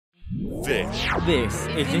This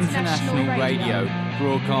is International Radio,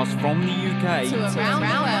 broadcast from the UK to around the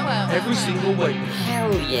world every single week.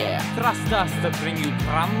 Hell yeah! Trust us to bring you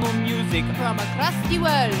random music from across the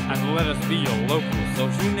world. and let us be your local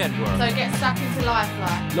social network. So get stuck into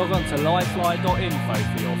LiveFly. Log on to livefly.info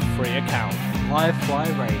for your free account.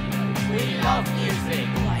 LiveFly Radio. We love music.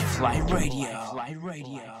 LiveFly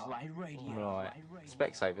Radio. Right.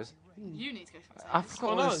 Specsavers. You need to go for I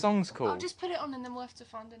forgot what the song's I'll called. just put it on and then we'll have to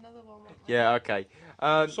find another one. Yeah, okay.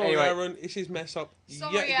 Sorry, anyway. Aaron, it's his mess up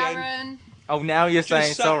Sorry, yet again. Aaron. Oh, now you're saying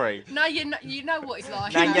Just say- sorry. No, you know what it's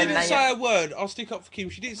like. Now Kim you- didn't now you- say a word. I'll stick up for Kim.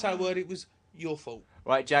 She didn't say a word. It was your fault.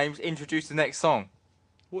 Right, James, introduce the next song.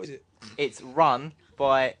 What is it? It's Run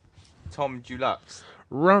by Tom Dulux.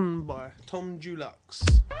 Run by Tom Dulux.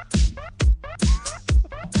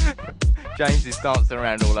 James is dancing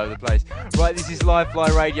around all over the place. Right, this is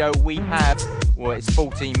LiveFly Radio. We have, well, it's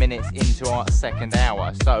 14 minutes into our second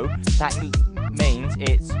hour. So that means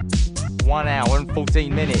it's 1 hour and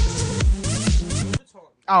 14 minutes.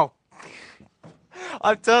 Oh,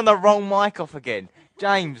 I've turned the wrong mic off again.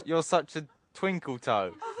 James, you're such a twinkle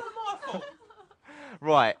toe.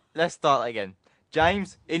 Right, let's start again.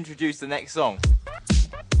 James, introduce the next song.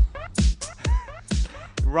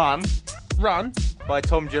 Run Run by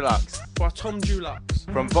Tom Dulux. by Tom Dulux.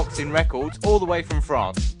 From Boxing Records, all the way from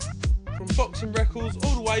France. From Boxing Records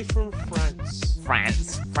all the way from France.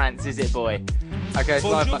 France is it, boy? Okay, it's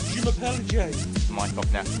Bonjour, LiveFly. je m'appelle James. Mic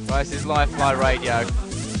off now. Right, this is LiveFly Radio.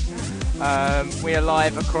 We are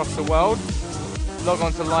live across the world. Log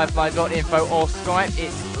on to livefly.info or Skype.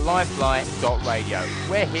 It's livefly.radio.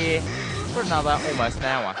 We're here for another almost an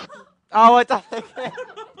hour. Oh, I done it again.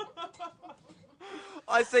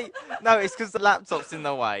 I see. No, it's because the laptop's in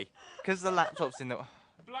the way. Because the laptop's in the way.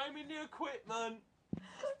 Blaming the equipment.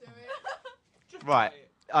 Just Right. play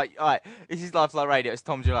it. Alright. This is LiveFly Radio. It's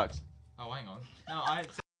Tom Dulux. Oh, hang on. No, I.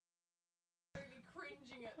 Really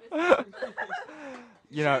cringing at this.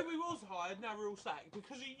 You know. See, we was hired, now we're all sacked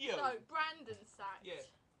because of you. No, Brandon sacked. Yeah.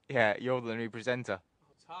 Yeah, you're the new presenter.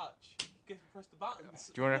 Touch. Get to press the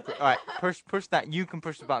buttons. Do you want to? Alright, push that. You can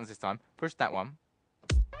push the buttons this time. Push that one.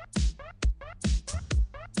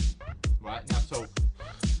 Right, now talk.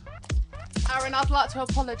 Aaron, I'd like to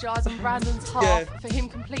apologise on Brandon's half for him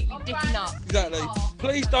completely dicking up. Exactly.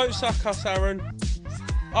 Please don't suck us, Aaron.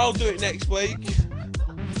 I'll do it next week.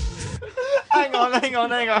 hang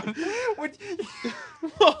on. Would you...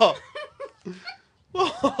 What?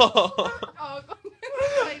 What? Oh, God.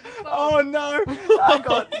 Oh no! Hang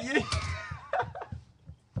on. You...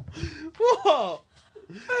 What?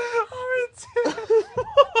 I'm in tears.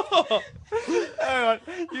 What? Hang on.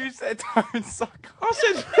 You said don't suck. I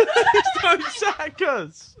said please don't sack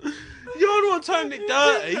us. You're the one turning it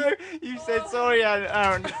dirty. You said sorry,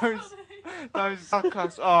 Aaron. Don't suck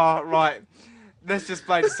us. Oh, right. Let's just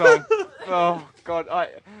play the song. Oh God,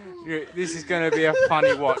 this is going to be a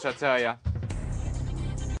funny watch, I tell you.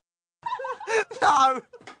 No.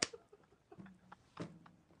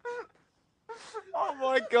 Oh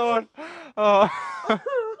my God. Oh.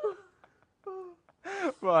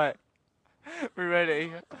 Right. We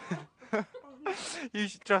ready? You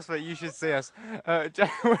should trust me. You should see us.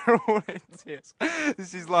 We're all in tears.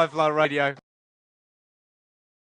 This is LiveFly Radio.